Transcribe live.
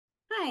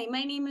Hi,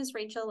 my name is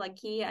Rachel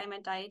Lucky. I'm a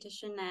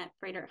dietitian at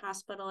Froedtert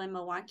Hospital in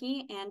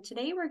Milwaukee, and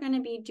today we're going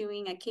to be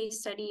doing a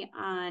case study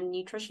on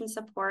nutrition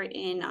support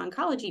in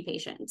oncology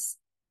patients.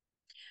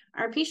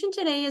 Our patient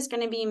today is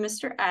going to be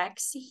Mr.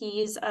 X.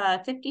 He's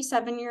a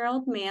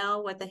 57-year-old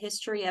male with a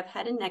history of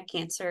head and neck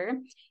cancer.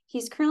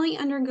 He's currently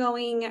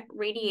undergoing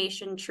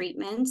radiation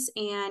treatments,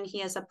 and he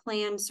has a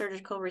planned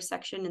surgical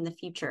resection in the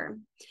future.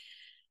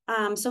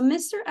 So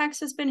Mr.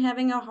 X has been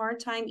having a hard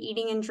time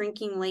eating and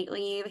drinking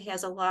lately. He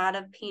has a lot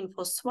of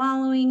painful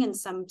swallowing and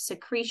some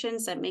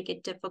secretions that make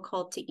it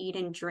difficult to eat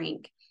and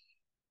drink.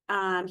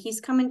 He's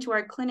come into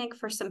our clinic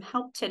for some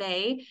help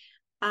today.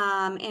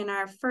 And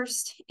our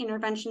first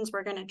interventions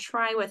we're going to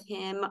try with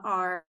him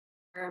are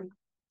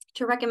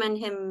to recommend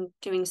him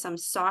doing some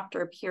soft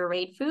or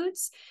pureed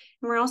foods.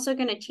 And we're also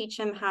going to teach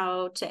him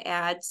how to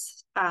add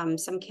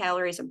some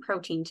calories and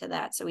protein to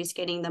that, so he's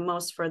getting the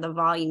most for the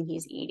volume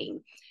he's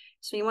eating.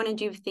 So you want to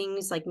do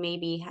things like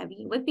maybe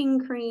heavy whipping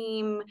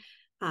cream,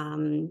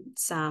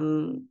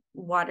 some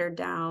watered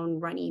down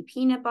runny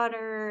peanut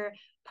butter,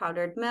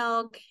 powdered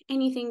milk,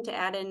 anything to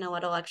add in a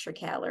little extra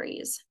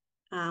calories.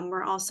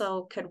 We're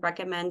also could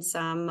recommend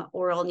some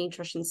oral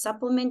nutrition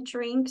supplement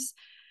drinks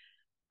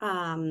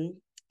to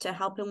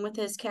help him with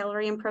his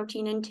calorie and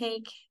protein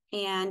intake.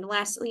 And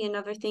lastly,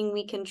 another thing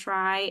we can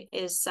try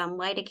is some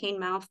lidocaine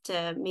mouth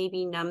to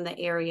maybe numb the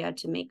area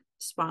to make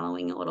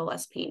swallowing a little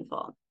less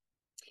painful.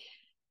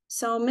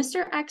 So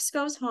Mr. X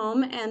goes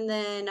home, and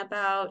then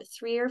about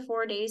 3 or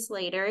 4 days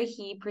later,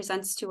 he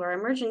presents to our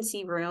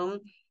emergency room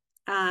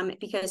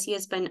because he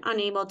has been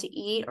unable to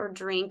eat or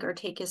drink or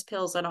take his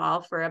pills at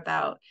all for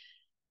about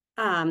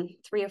 3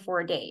 or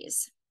 4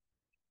 days.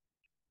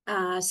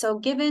 So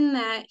given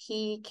that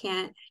he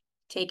can't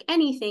take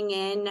anything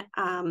in,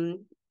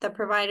 the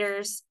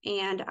providers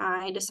and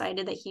I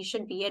decided that he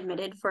should be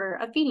admitted for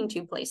a feeding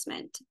tube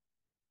placement.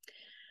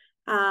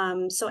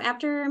 So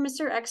after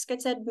Mr. X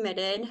gets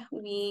admitted,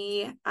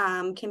 we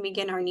can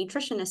begin our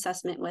nutrition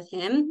assessment with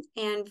him.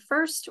 And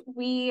first,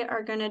 we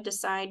are going to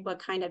decide what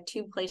kind of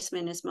tube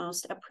placement is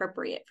most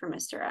appropriate for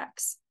Mr.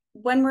 X.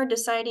 When we're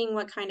deciding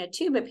what kind of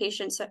tube a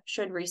patient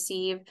should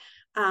receive,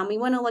 we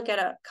want to look at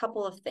a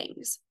couple of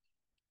things.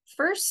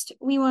 First,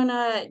 we want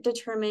to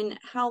determine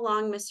how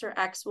long Mr.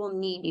 X will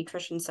need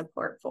nutrition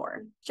support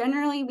for.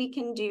 Generally, we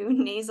can do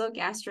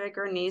nasogastric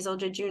or nasal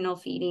jejunal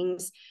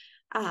feedings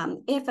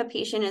if a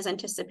patient is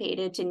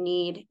anticipated to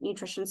need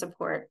nutrition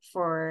support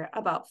for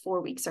about 4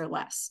 weeks or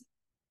less.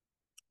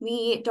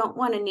 We don't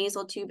want a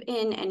nasal tube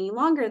in any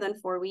longer than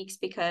 4 weeks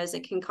because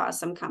it can cause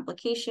some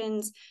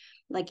complications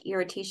like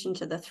irritation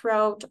to the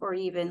throat or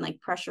even like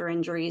pressure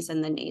injuries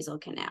in the nasal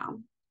canal.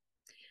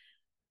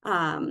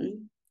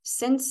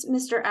 Since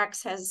Mr.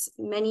 X has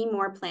many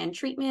more planned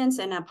treatments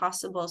and a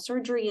possible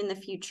surgery in the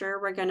future,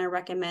 we're going to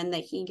recommend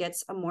that he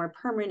gets a more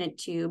permanent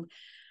tube,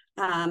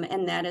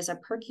 and that is a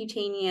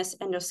percutaneous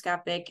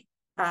endoscopic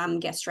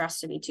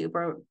gastrostomy tube,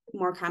 or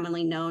more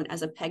commonly known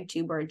as a PEG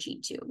tube or a G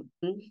tube.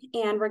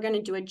 And we're going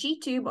to do a G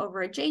tube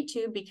over a J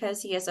tube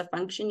because he has a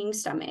functioning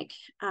stomach.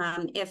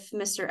 If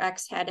Mr.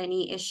 X had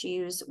any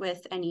issues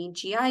with any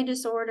GI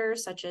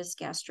disorders such as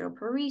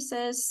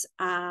gastroparesis,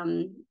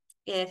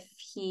 if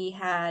he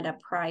had a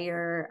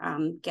prior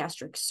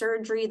gastric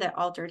surgery that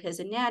altered his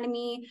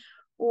anatomy,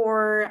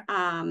 or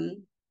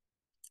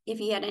if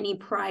he had any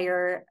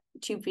prior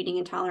tube feeding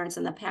intolerance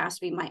in the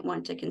past, we might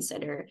want to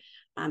consider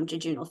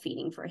jejunal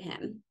feeding for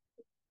him.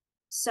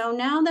 So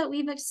now that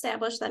we've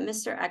established that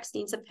Mr. X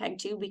needs a PEG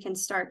tube, we can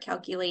start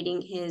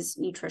calculating his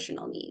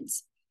nutritional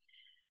needs.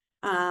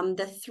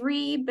 The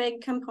 3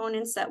 big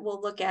components that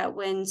we'll look at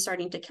when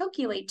starting to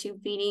calculate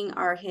tube feeding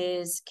are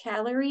his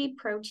calorie,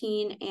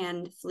 protein,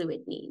 and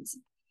fluid needs.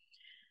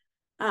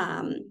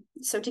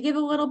 So to give a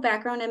little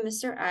background on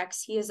Mr.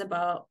 X, he is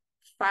about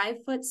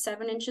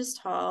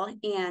 5'7" tall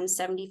and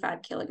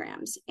 75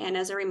 kilograms. And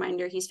as a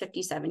reminder, he's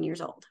 57 years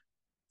old.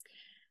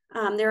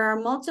 There are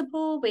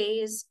multiple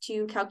ways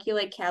to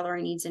calculate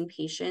calorie needs in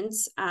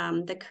patients.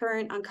 The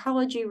current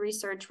oncology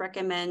research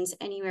recommends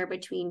anywhere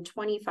between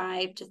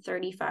 25 to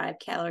 35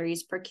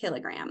 calories per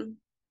kilogram.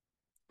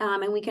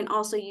 And we can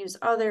also use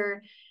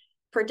other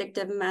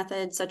predictive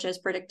methods such as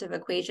predictive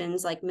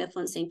equations like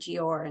Mifflin-St.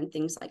 Jeor and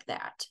things like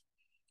that.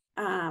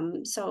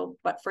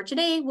 But for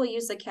today, we'll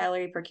use the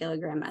calorie per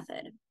kilogram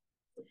method.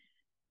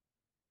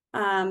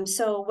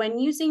 So when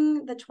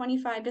using the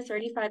 25 to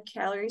 35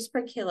 calories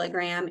per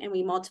kilogram and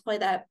we multiply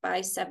that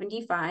by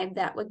 75,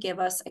 that would give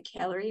us a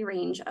calorie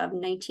range of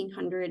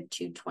 1,900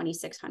 to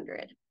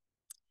 2,600.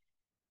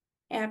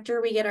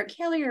 After we get our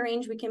calorie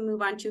range, we can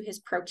move on to his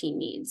protein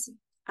needs.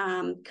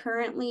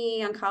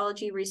 Currently,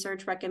 oncology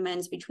research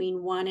recommends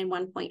between 1 and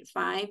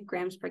 1.5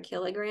 grams per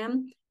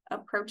kilogram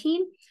of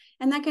protein,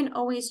 and that can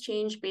always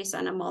change based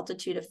on a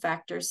multitude of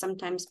factors.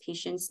 Sometimes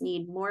patients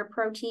need more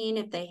protein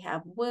if they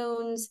have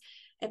wounds,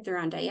 if they're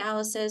on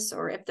dialysis,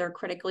 or if they're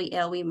critically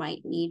ill, we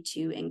might need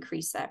to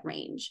increase that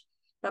range.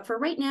 But for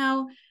right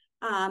now,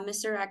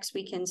 Mr. X,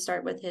 we can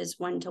start with his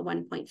 1 to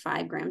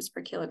 1.5 grams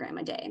per kilogram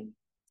a day.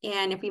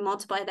 And if we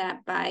multiply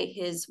that by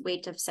his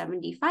weight of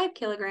 75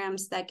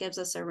 kilograms, that gives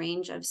us a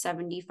range of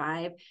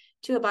 75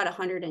 to about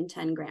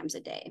 110 grams a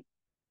day.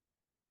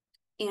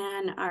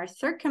 And our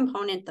third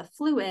component, the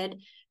fluid,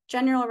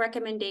 general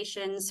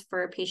recommendations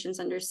for patients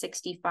under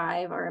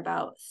 65 are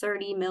about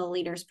 30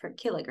 milliliters per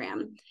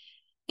kilogram.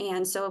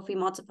 And so if we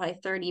multiply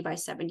 30 by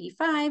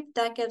 75,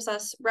 that gives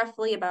us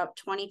roughly about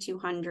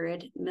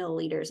 2,200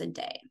 milliliters a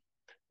day.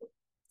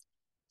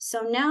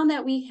 So now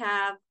that we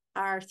have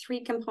our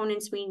three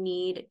components we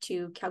need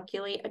to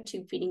calculate a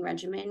tube feeding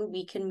regimen,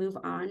 we can move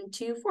on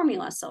to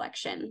formula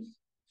selection.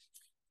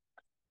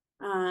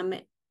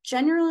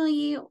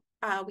 Generally,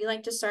 we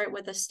like to start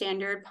with a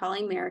standard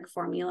polymeric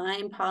formula,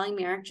 and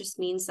polymeric just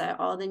means that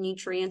all the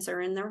nutrients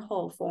are in their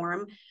whole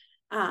form.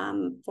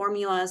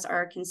 Formulas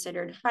are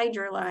considered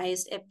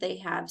hydrolyzed if they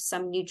have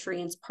some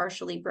nutrients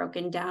partially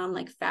broken down,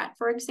 like fat,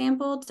 for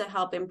example, to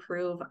help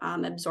improve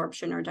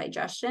absorption or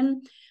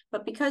digestion.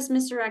 But because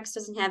Mr. X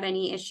doesn't have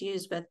any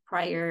issues with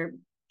prior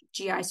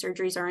GI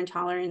surgeries or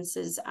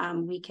intolerances,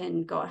 we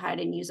can go ahead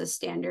and use a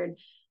standard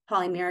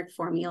polymeric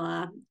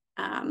formula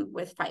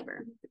with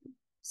fiber.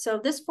 So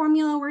this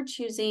formula we're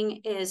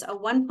choosing is a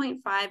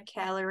 1.5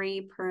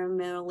 calorie per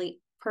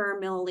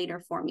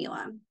milliliter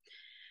formula.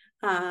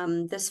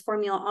 This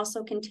formula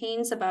also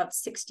contains about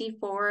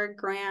 64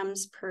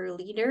 grams per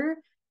liter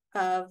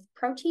of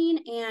protein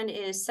and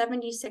is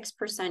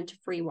 76%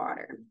 free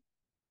water.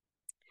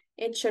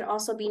 It should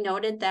also be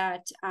noted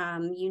that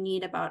you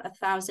need about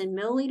 1,000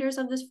 milliliters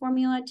of this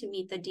formula to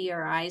meet the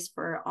DRIs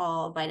for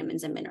all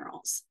vitamins and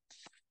minerals.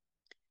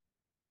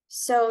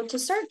 So to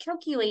start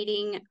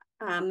calculating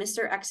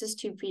Mr. X's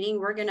tube feeding,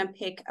 we're going to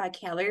pick a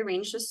calorie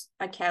range,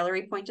 a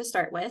calorie point to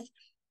start with.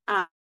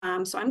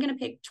 So I'm going to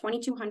pick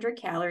 2,200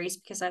 calories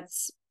because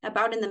that's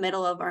about in the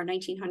middle of our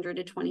 1,900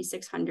 to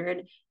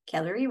 2,600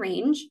 calorie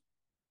range.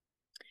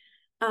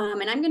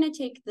 And I'm going to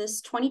take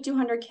this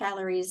 2,200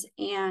 calories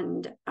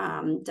and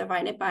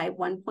divide it by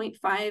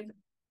 1.5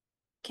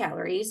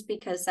 calories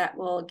because that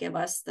will give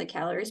us the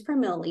calories per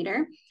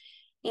milliliter.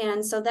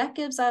 And so that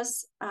gives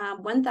us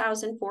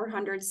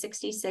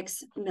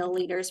 1,466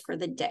 milliliters for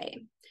the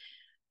day.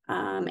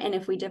 And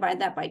if we divide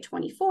that by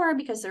 24,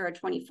 because there are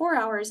 24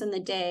 hours in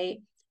the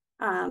day,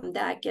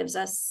 that gives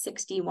us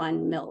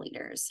 61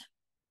 milliliters.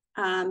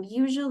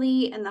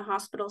 Usually in the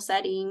hospital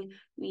setting,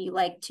 we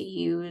like to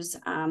use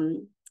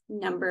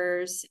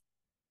numbers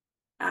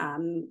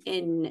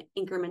in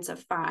increments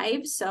of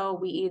 5. So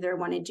we either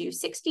want to do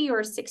 60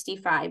 or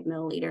 65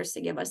 milliliters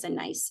to give us a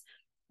nice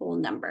whole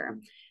number.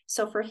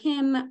 So for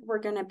him, we're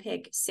going to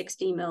pick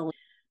 60 milliliters.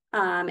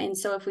 And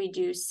so if we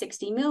do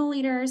 60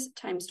 milliliters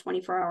times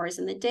 24 hours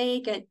in the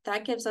day,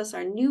 that gives us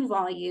our new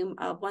volume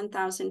of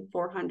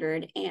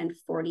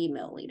 1,440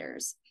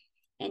 milliliters.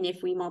 And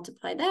if we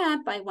multiply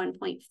that by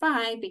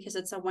 1.5, because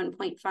it's a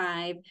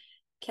 1.5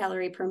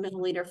 calorie per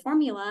milliliter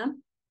formula,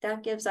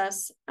 that gives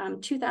us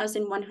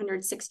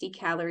 2,160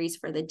 calories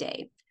for the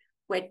day,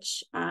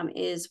 which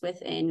is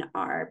within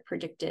our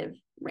predictive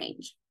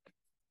range.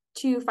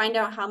 To find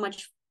out how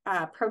much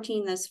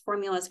protein this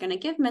formula is going to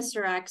give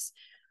Mr. X,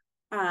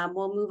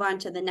 we'll move on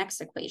to the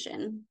next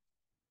equation.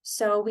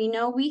 So we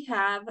know we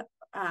have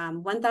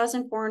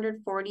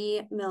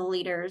 1,440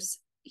 milliliters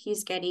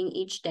he's getting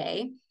each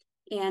day.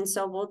 And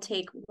so we'll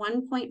take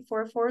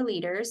 1.44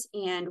 liters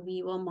and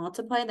we will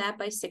multiply that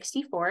by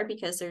 64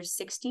 because there's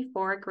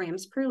 64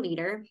 grams per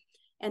liter.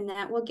 And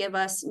that will give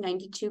us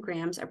 92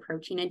 grams of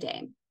protein a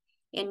day.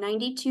 And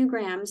 92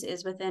 grams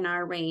is within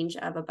our range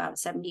of about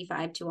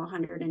 75 to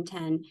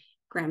 110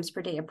 grams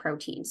per day of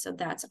protein. So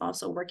that's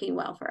also working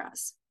well for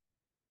us.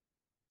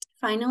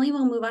 Finally,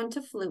 we'll move on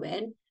to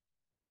fluid.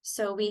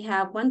 So we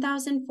have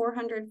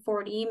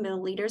 1,440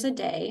 milliliters a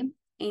day,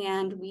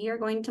 and we are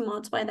going to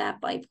multiply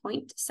that by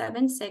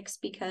 0.76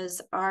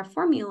 because our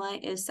formula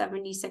is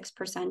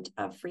 76%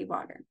 of free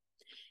water.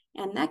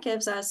 And that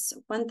gives us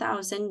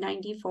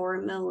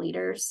 1,094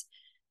 milliliters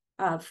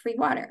of free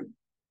water.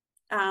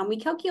 We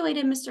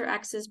calculated Mr.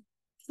 X's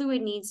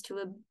fluid needs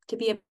to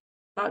be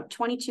about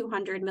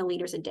 2,200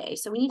 milliliters a day.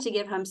 So we need to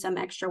give him some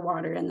extra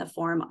water in the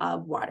form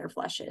of water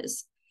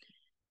flushes.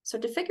 So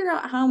to figure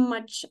out how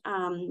much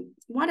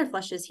water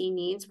flushes he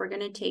needs, we're going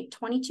to take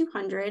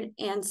 2,200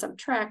 and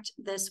subtract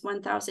this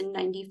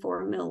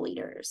 1,094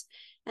 milliliters.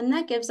 And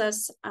that gives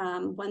us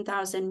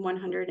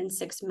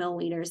 1,106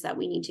 milliliters that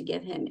we need to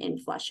give him in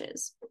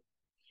flushes.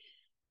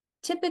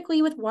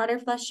 Typically with water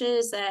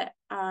flushes that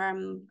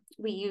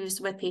we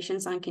use with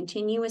patients on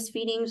continuous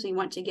feedings, we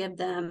want to give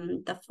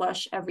them the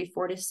flush every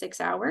 4 to 6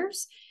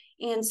 hours.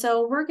 And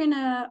so we're going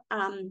to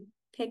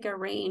pick a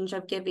range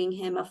of giving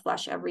him a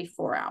flush every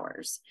 4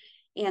 hours.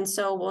 And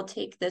so we'll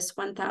take this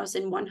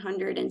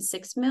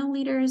 1,106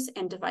 milliliters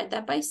and divide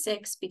that by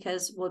 6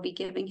 because we'll be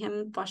giving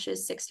him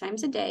flushes 6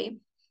 times a day.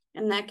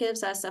 And that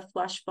gives us a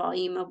flush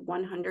volume of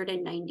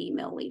 190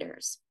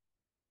 milliliters.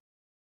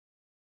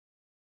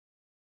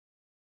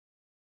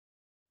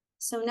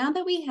 So now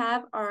that we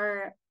have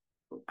our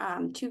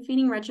tube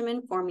feeding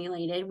regimen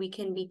formulated, we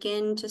can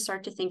begin to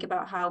start to think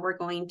about how we're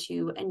going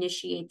to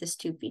initiate this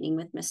tube feeding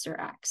with Mr.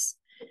 X.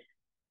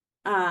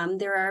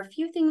 There are a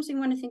few things we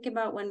want to think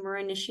about when we're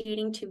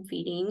initiating tube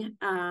feeding,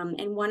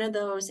 and one of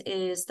those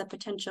is the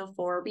potential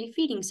for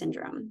refeeding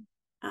syndrome.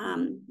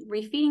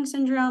 Refeeding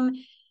syndrome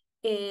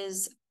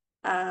is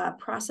a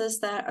process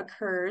that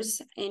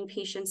occurs in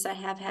patients that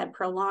have had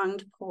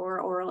prolonged poor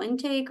oral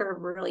intake or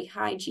really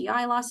high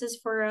GI losses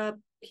for a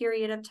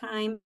period of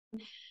time.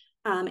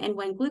 And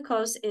when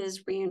glucose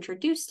is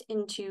reintroduced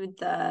into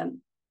the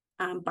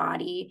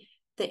body,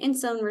 the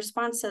insulin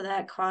response to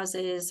that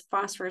causes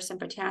phosphorus and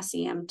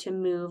potassium to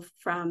move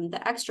from the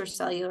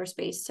extracellular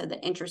space to the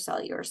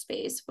intracellular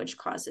space, which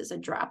causes a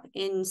drop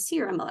in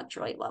serum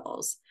electrolyte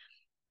levels.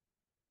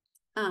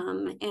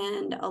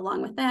 And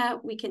along with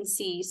that, we can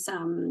see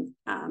some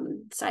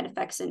side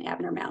effects and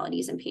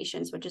abnormalities in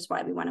patients, which is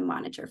why we want to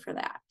monitor for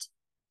that.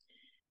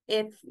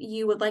 If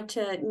you would like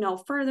to know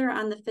further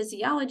on the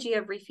physiology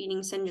of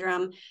refeeding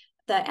syndrome,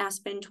 the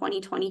Aspen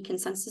 2020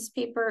 consensus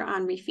paper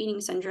on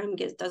refeeding syndrome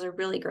does a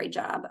really great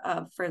job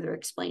of further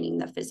explaining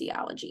the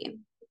physiology.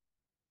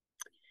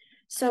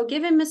 So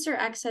given Mr.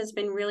 X has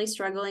been really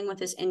struggling with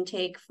his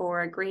intake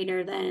for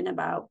greater than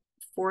about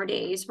 4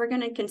 days, we're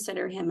going to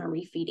consider him a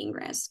refeeding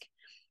risk.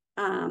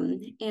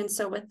 And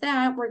so with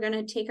that, we're going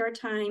to take our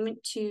time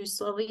to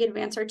slowly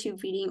advance our tube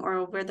feeding or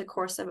over the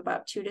course of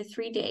about 2 to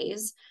 3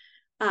 days.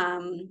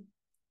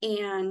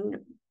 And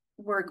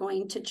we're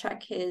going to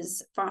check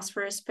his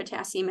phosphorus,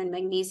 potassium, and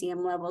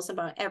magnesium levels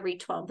about every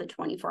 12 to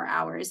 24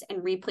 hours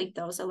and replete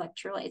those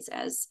electrolytes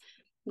as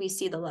we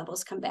see the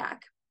levels come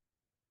back.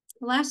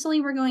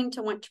 Lastly, we're going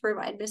to want to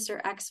provide Mr.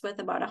 X with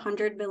about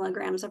 100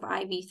 milligrams of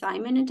IV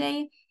thiamine a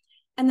day.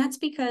 And that's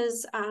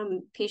because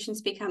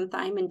patients become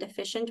thiamine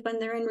deficient when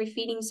they're in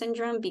refeeding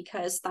syndrome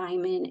because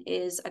thiamine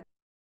is a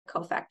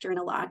cofactor in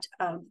a lot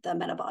of the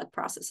metabolic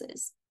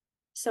processes.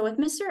 So with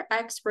Mr.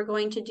 X, we're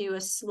going to do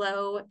a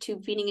slow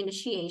tube feeding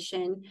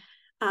initiation.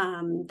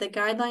 The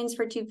guidelines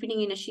for tube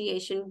feeding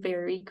initiation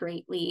vary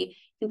greatly.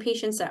 In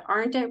patients that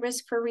aren't at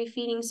risk for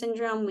refeeding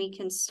syndrome, we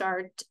can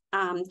start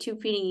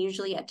tube feeding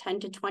usually at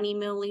 10 to 20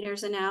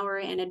 milliliters an hour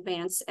and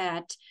advance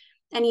at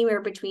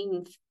anywhere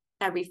between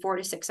every 4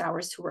 to 6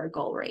 hours to our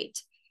goal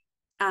rate.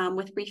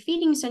 With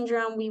refeeding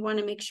syndrome, we want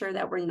to make sure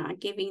that we're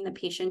not giving the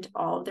patient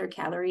all of their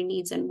calorie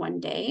needs in one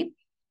day.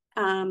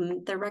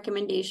 The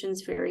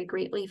recommendations vary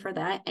greatly for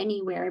that,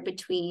 anywhere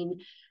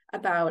between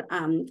about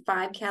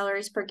 5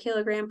 calories per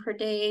kilogram per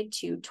day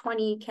to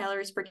 20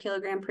 calories per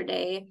kilogram per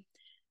day,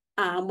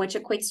 which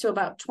equates to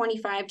about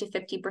 25 to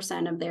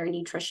 50% of their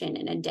nutrition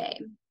in a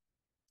day.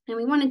 And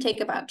we want to take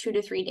about 2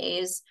 to 3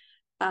 days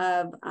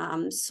of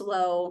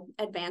slow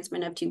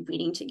advancement of tube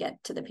feeding to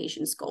get to the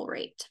patient's goal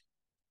rate.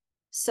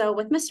 So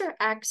with Mr.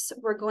 X,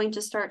 we're going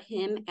to start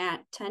him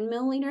at 10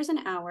 milliliters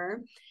an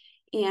hour,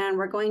 and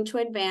we're going to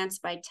advance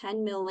by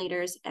 10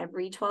 milliliters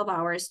every 12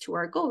 hours to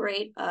our goal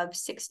rate of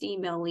 60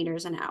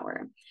 milliliters an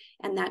hour.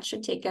 And that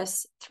should take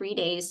us 3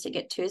 days to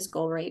get to his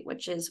goal rate,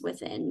 which is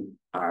within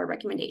our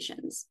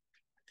recommendations.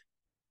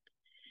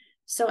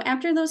 So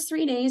after those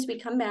 3 days, we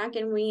come back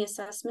and we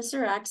assess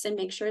Mr. X and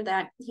make sure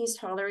that he's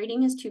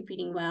tolerating his tube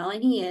feeding well,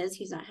 and he is.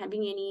 He's not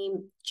having any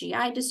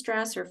GI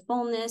distress or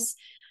fullness,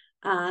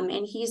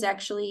 and he's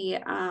actually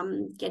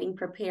getting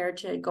prepared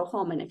to go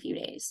home in a few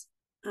days.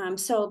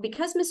 So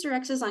because Mr.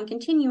 X is on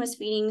continuous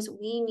feedings,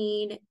 we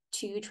need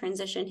to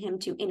transition him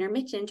to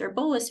intermittent or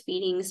bolus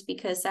feedings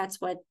because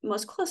that's what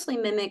most closely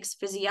mimics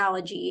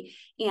physiology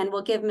and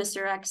will give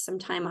Mr. X some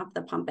time off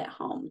the pump at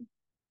home.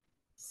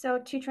 So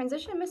to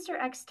transition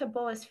Mr. X to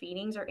bolus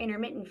feedings or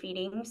intermittent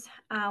feedings,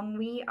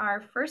 we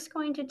are first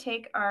going to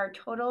take our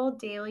total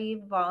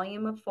daily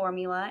volume of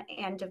formula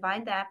and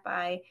divide that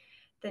by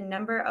the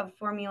number of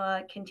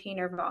formula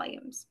container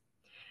volumes.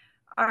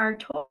 Our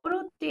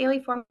total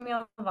daily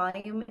formula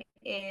volume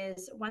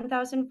is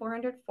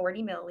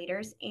 1,440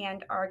 milliliters,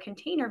 and our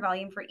container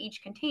volume for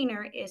each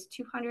container is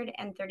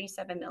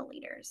 237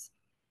 milliliters.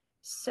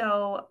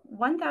 So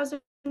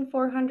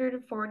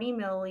 1,440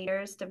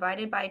 milliliters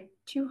divided by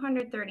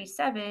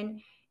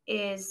 237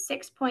 is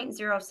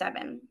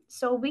 6.07.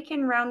 So we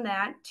can round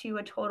that to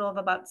a total of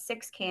about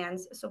 6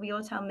 cans. So we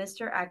will tell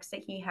Mr. X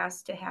that he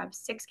has to have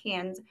 6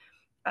 cans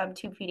of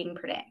tube feeding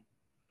per day.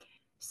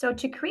 So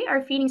to create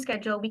our feeding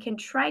schedule, we can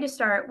try to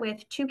start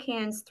with 2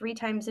 cans 3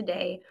 times a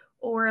day,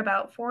 or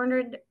about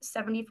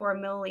 474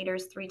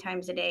 milliliters 3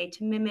 times a day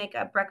to mimic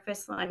a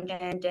breakfast, lunch,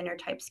 and dinner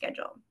type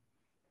schedule.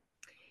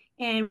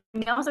 And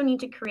we also need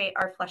to create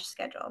our flush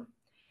schedule.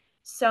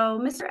 So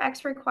Mr.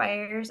 X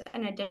requires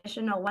an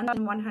additional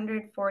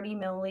 1,140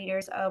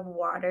 milliliters of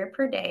water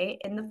per day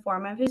in the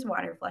form of his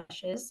water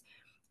flushes.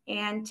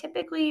 And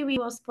typically we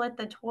will split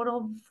the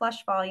total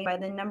flush volume by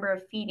the number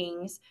of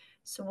feedings.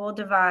 So we'll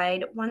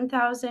divide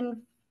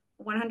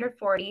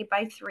 1,140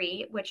 by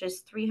 3, which is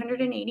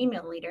 380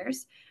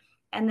 milliliters.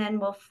 And then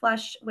we'll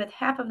flush with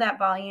half of that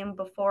volume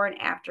before and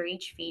after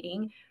each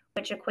feeding,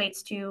 which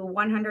equates to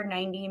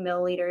 190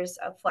 milliliters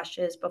of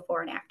flushes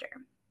before and after.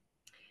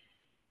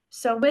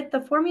 So with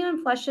the formula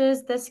and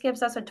flushes, this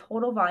gives us a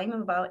total volume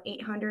of about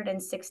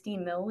 860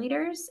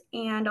 milliliters.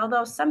 And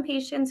although some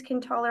patients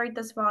can tolerate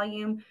this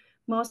volume,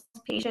 Most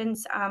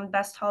patients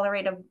best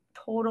tolerate a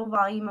total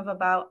volume of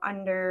about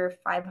under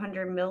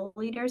 500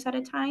 milliliters at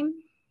a time.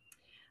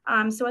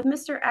 So with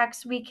Mr.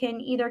 X, we can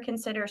either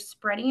consider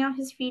spreading out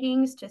his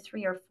feedings to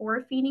 3 or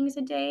 4 feedings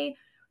a day,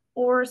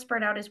 or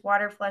spread out his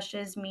water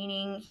flushes,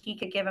 meaning he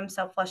could give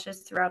himself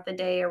flushes throughout the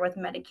day or with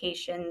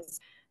medications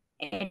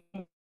and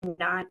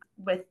not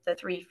with the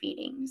 3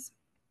 feedings.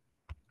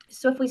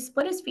 So if we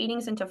split his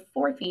feedings into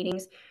 4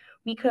 feedings,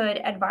 we could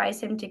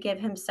advise him to give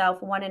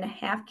himself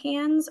 1.5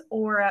 cans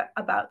or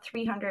about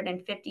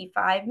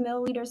 355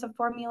 milliliters of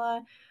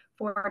formula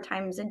 4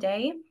 times a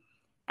day.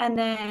 And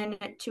then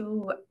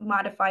to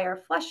modify our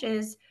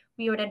flushes,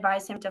 we would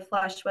advise him to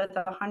flush with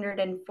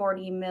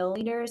 140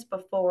 milliliters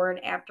before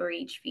and after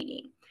each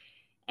feeding.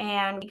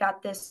 And we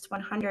got this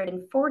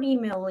 140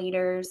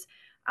 milliliters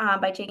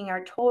by taking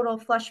our total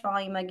flush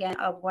volume again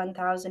of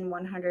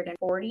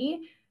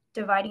 1,140,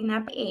 dividing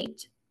that by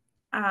 8,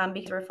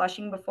 because we're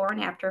flushing before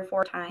and after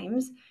 4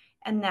 times.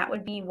 And that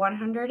would be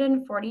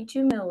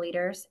 142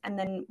 milliliters. And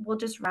then we'll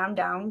just round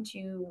down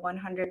to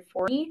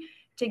 140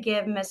 to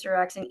give Mr.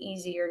 X an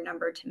easier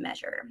number to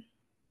measure.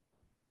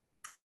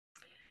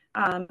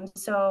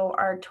 So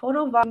our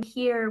total volume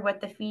here with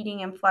the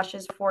feeding and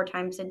flushes 4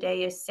 times a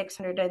day is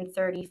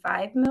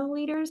 635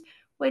 milliliters,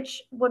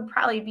 which would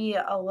probably be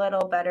a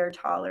little better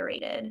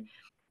tolerated.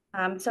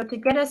 So to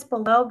get us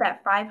below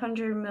that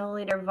 500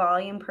 milliliter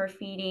volume per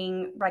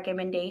feeding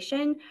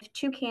recommendation,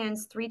 2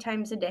 cans 3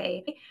 times a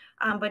day,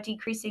 but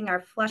decreasing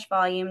our flush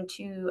volume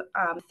to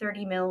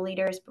 30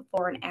 milliliters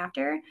before and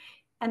after.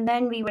 And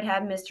then we would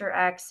have Mr.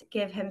 X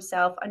give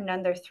himself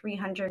another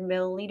 300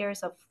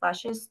 milliliters of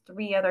flushes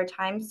 3 other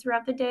times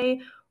throughout the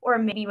day, or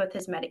maybe with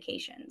his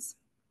medications.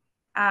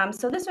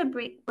 So this would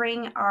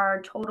bring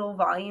our total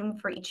volume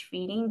for each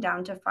feeding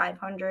down to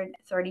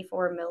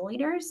 534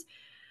 milliliters,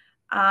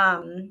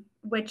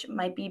 which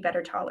might be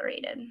better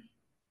tolerated.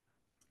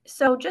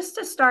 So just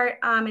to start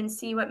and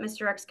see what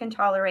Mr. X can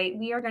tolerate,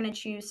 we are going to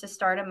choose to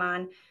start him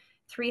on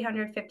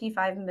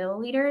 355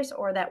 milliliters,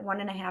 or that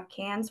 1.5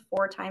 cans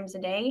 4 times a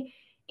day,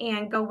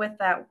 and go with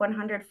that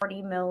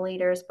 140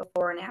 milliliters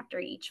before and after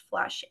each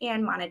flush,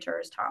 and monitor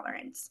his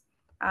tolerance,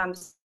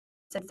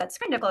 since that's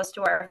kind of close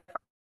to our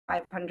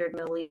 500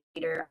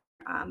 milliliter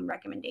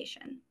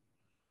recommendation.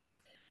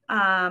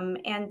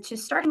 And to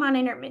start him on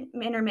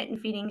intermittent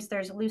feedings,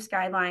 there's loose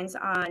guidelines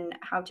on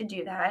how to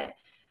do that.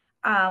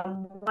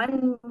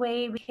 One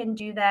way we can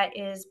do that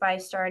is by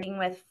starting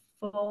with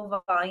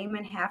full volume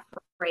and half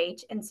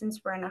rate. And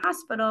since we're in a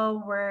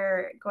hospital,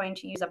 we're going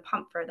to use a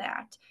pump for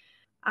that.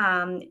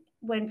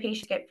 When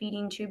patients get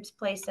feeding tubes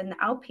placed in the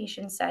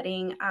outpatient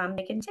setting,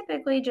 they can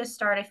typically just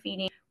start a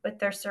feeding with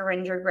their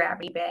syringe or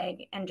gravity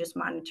bag and just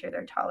monitor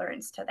their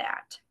tolerance to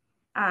that.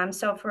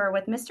 So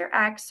with Mr.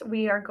 X,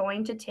 we are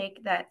going to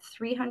take that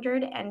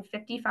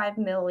 355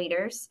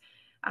 milliliters,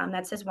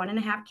 that's his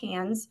 1.5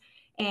 cans,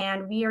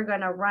 and we are going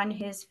to run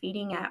his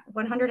feeding at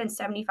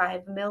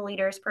 175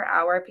 milliliters per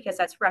hour, because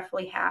that's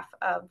roughly half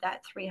of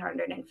that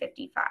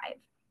 355.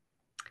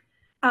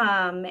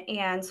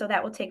 And so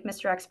that will take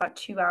Mr. X about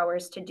 2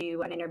 hours to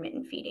do an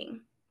intermittent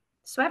feeding.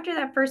 So after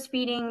that first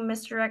feeding,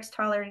 Mr. X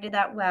tolerated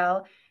that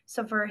well.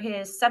 So for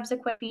his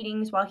subsequent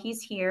feedings while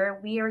he's here,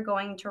 we are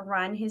going to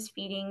run his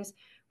feedings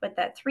with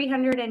that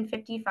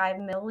 355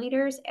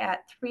 milliliters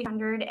at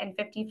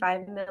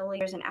 355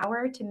 milliliters an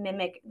hour to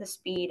mimic the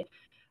speed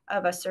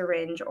of a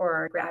syringe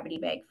or gravity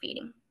bag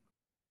feeding.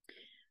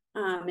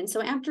 And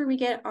so after we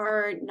get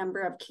our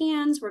number of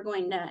cans, we're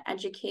going to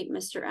educate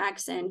Mr.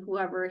 X and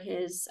whoever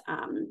his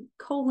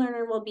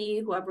co-learner will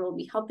be, whoever will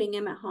be helping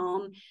him at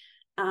home.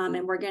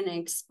 And we're going to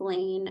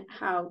explain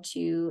how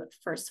to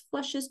first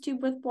flush his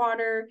tube with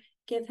water,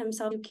 give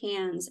himself 2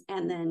 cans,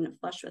 and then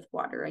flush with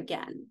water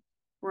again.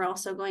 We're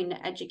also going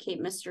to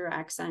educate Mr.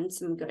 X on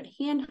some good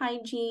hand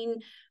hygiene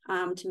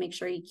to make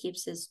sure he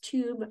keeps his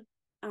tube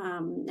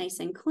nice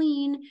and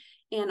clean,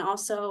 and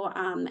also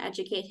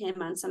educate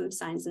him on some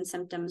signs and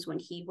symptoms when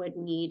he would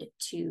need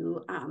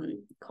to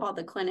call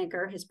the clinic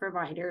or his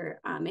provider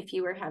if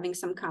he were having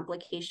some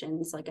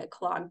complications like a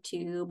clogged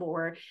tube,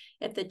 or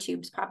if the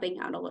tube's popping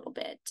out a little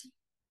bit.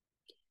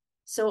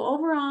 So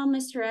overall,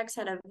 Mr. X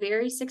had a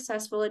very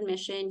successful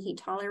admission. He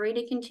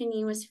tolerated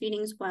continuous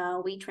feedings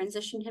well. We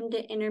transitioned him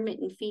to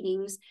intermittent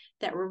feedings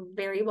that were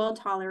very well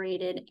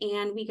tolerated,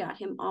 and we got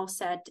him all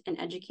set and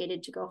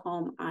educated to go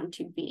home on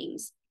tube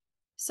feedings.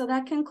 So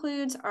that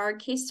concludes our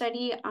case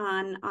study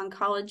on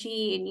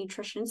oncology and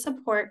nutrition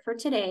support for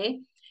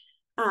today.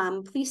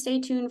 Please stay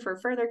tuned for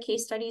further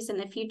case studies in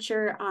the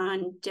future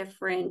on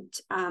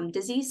different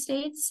disease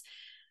states.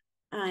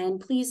 And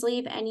please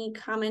leave any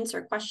comments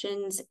or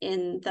questions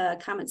in the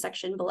comment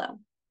section below.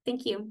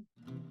 Thank you.